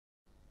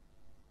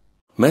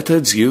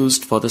Methods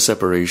used for the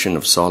separation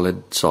of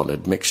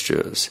solid-solid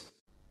mixtures.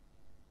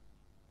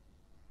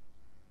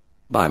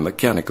 By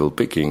mechanical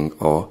picking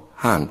or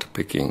hand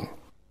picking.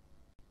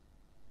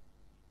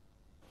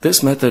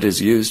 This method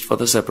is used for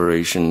the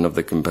separation of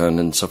the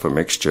components of a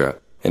mixture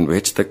in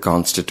which the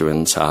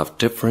constituents have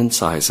different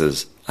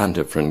sizes and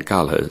different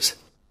colors.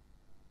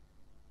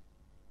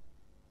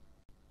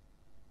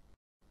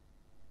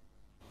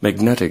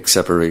 Magnetic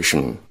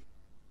separation.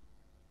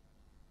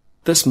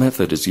 This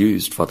method is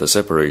used for the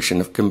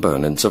separation of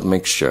components of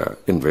mixture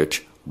in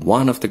which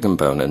one of the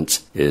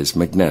components is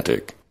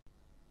magnetic.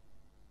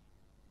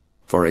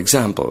 For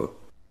example,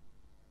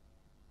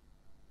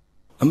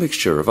 a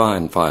mixture of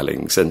iron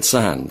filings and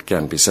sand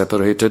can be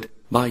separated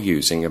by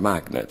using a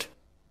magnet.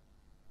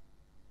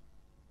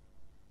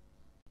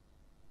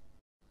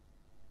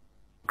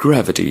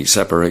 Gravity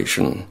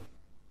separation.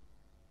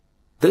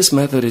 This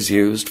method is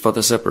used for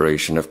the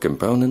separation of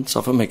components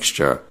of a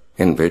mixture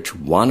in which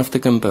one of the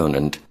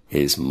component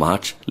is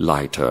much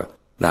lighter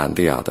than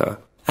the other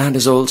and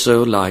is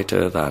also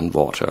lighter than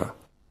water.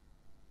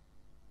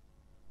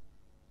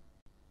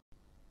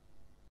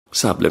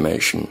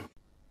 Sublimation.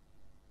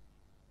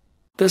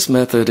 This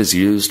method is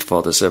used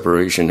for the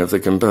separation of the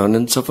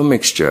components of a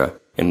mixture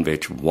in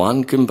which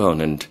one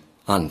component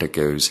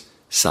undergoes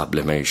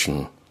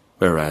sublimation,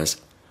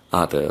 whereas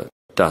other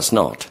does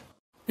not.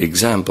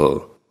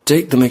 Example,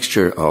 take the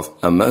mixture of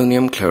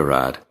ammonium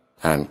chloride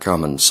and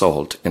common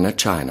salt in a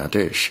china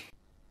dish.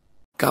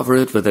 Cover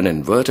it with an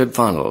inverted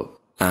funnel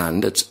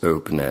and its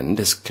open end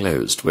is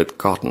closed with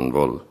cotton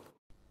wool.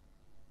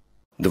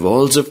 The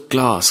walls of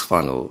glass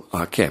funnel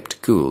are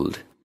kept cooled.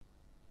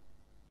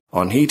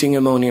 On heating,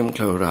 ammonium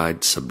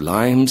chloride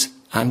sublimes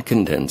and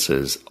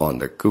condenses on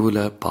the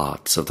cooler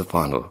parts of the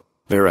funnel,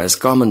 whereas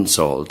common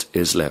salt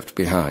is left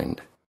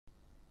behind.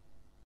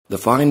 The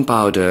fine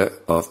powder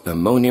of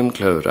ammonium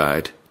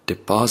chloride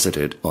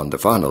deposited on the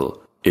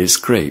funnel is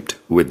scraped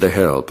with the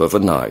help of a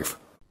knife.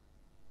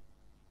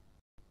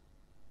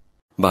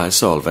 By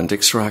solvent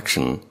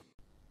extraction.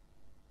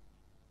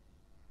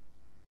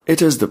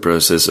 It is the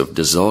process of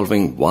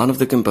dissolving one of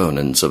the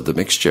components of the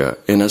mixture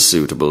in a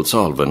suitable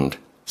solvent,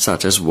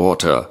 such as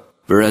water,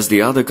 whereas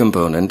the other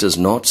component is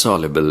not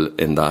soluble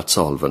in that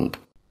solvent.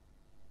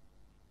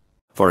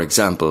 For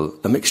example,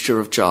 a mixture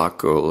of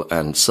charcoal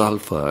and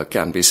sulfur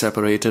can be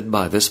separated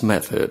by this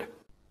method.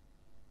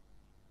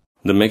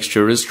 The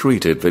mixture is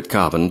treated with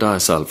carbon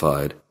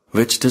disulfide,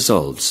 which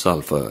dissolves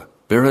sulfur,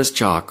 whereas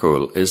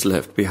charcoal is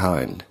left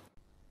behind.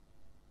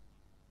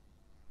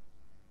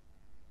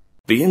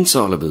 The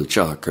insoluble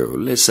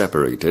charcoal is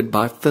separated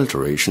by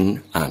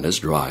filtration and is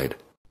dried.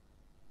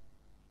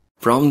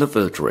 From the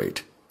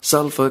filtrate,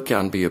 sulfur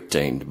can be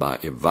obtained by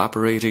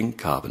evaporating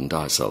carbon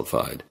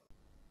disulfide.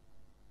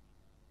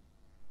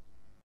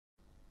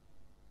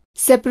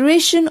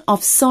 Separation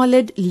of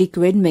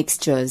solid-liquid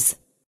mixtures.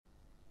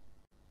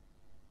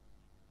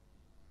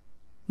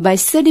 By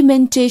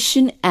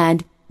sedimentation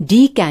and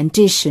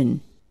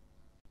decantation.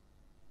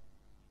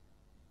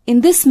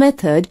 In this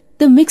method,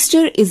 the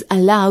mixture is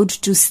allowed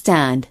to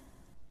stand.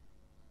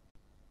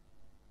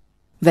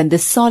 When the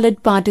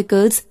solid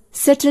particles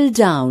settle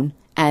down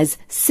as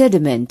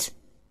sediment,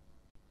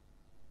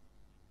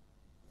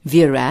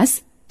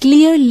 whereas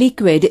clear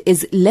liquid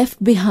is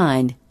left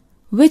behind,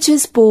 which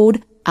is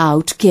poured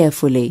out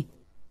carefully.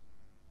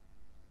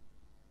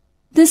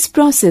 This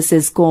process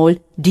is called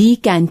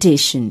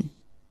decantation.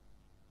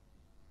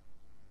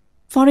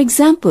 For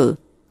example,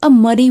 a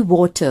muddy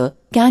water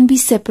can be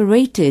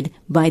separated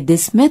by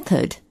this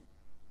method,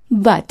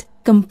 but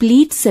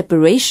complete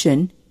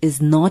separation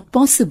is not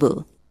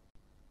possible.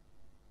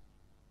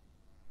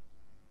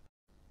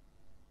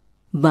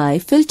 By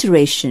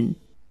filtration.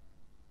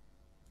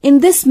 In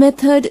this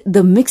method,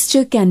 the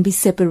mixture can be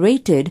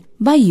separated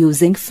by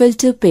using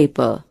filter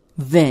paper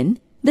when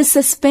the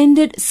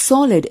suspended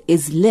solid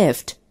is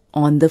left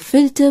on the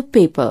filter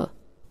paper,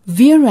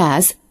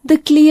 whereas the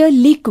clear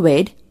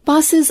liquid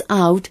passes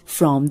out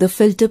from the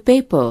filter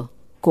paper,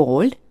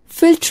 called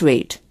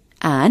filtrate,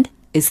 and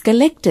is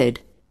collected.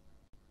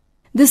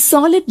 The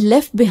solid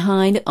left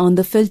behind on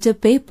the filter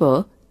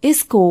paper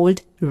is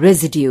called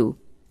residue,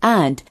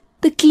 and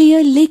the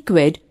clear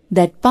liquid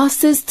that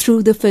passes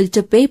through the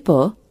filter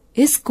paper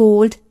is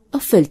called a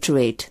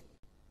filtrate.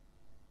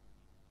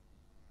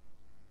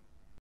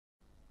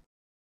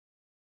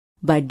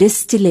 By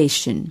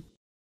distillation.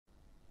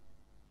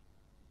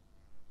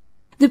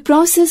 The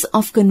process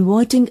of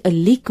converting a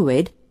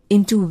liquid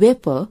into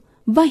vapor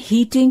by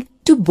heating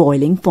to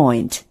boiling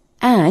point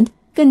and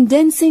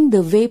condensing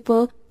the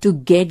vapor to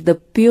get the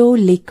pure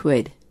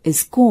liquid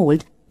is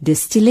called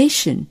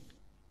distillation.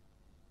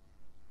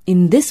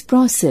 In this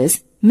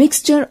process,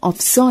 mixture of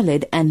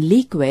solid and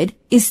liquid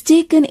is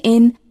taken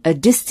in a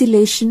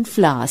distillation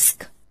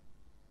flask.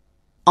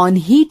 On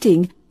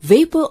heating,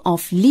 vapor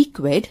of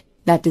liquid,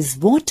 that is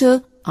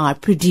water, are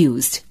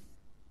produced.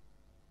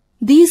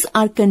 These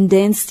are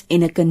condensed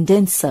in a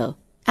condenser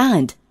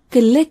and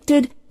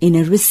collected in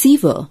a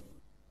receiver.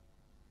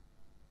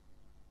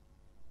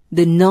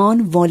 the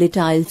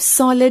non-volatile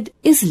solid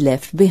is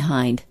left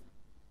behind.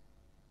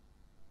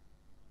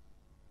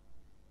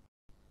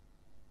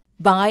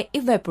 By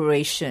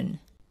evaporation.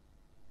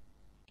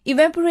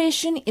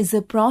 Evaporation is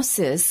a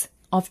process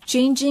of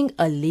changing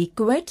a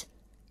liquid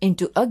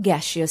into a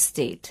gaseous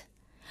state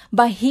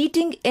by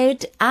heating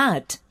it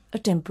at a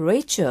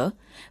temperature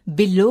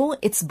below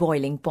its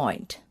boiling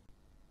point.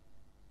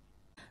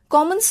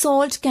 Common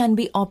salt can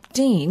be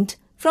obtained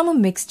from a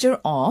mixture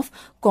of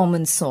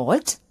common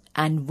salt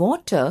and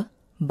water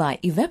by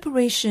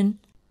evaporation.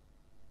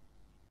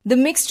 The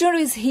mixture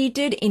is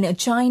heated in a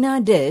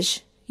china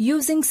dish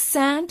using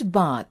sand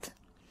bath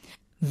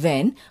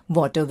when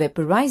water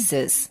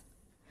vaporizes,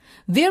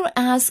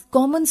 whereas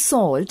common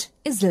salt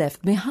is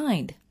left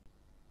behind.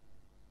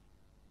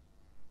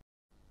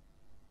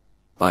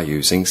 By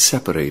using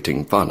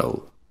separating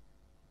funnel.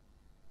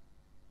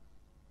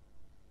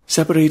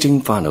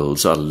 Separating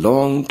funnels are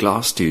long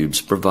glass tubes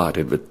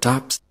provided with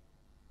taps.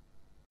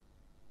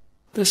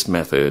 This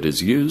method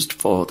is used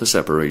for the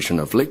separation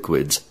of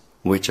liquids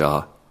which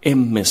are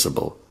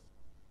immiscible.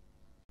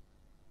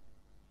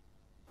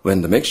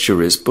 When the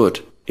mixture is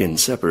put in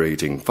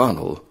separating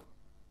funnel,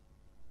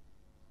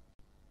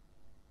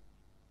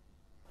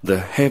 the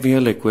heavier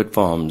liquid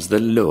forms the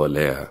lower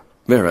layer,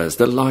 whereas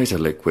the lighter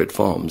liquid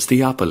forms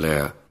the upper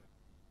layer.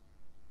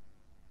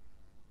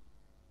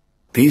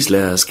 These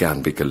layers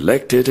can be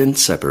collected in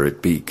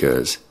separate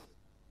beakers.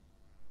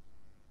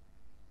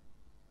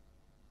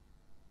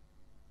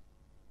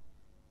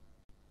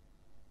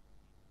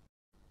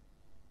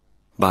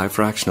 By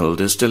fractional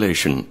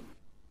distillation.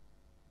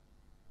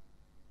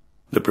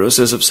 The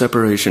process of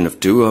separation of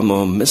two or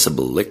more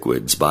miscible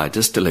liquids by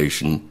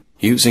distillation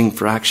using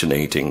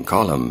fractionating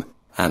column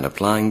and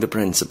applying the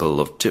principle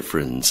of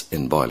difference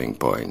in boiling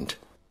point.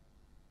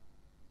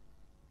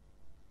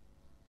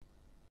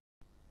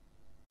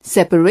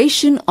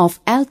 Separation of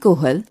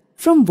alcohol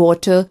from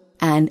water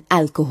and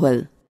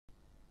alcohol.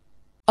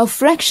 A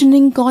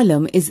fractioning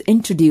column is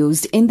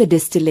introduced in the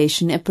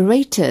distillation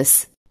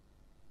apparatus.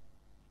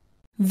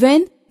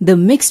 When the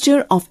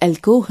mixture of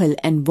alcohol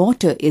and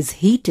water is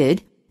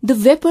heated, the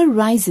vapor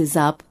rises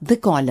up the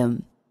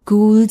column,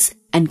 cools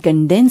and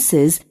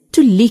condenses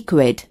to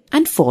liquid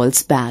and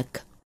falls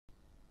back.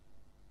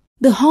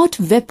 The hot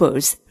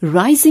vapors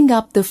rising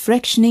up the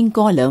fractioning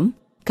column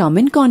come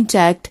in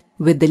contact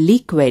with the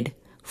liquid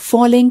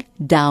falling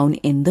down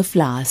in the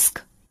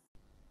flask.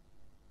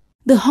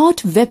 The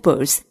hot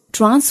vapors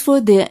transfer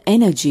their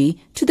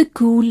energy to the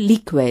cool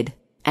liquid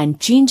and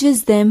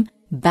changes them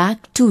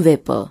back to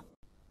vapor.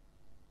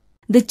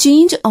 The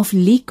change of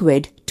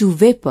liquid to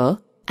vapor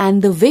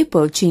and the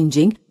vapor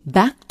changing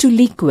back to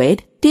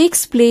liquid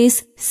takes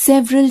place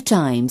several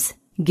times,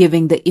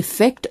 giving the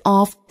effect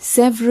of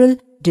several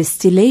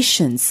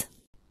distillations.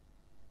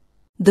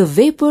 The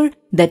vapor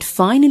that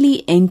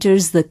finally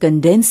enters the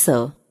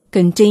condenser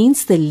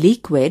contains the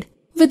liquid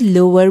with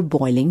lower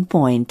boiling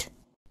point.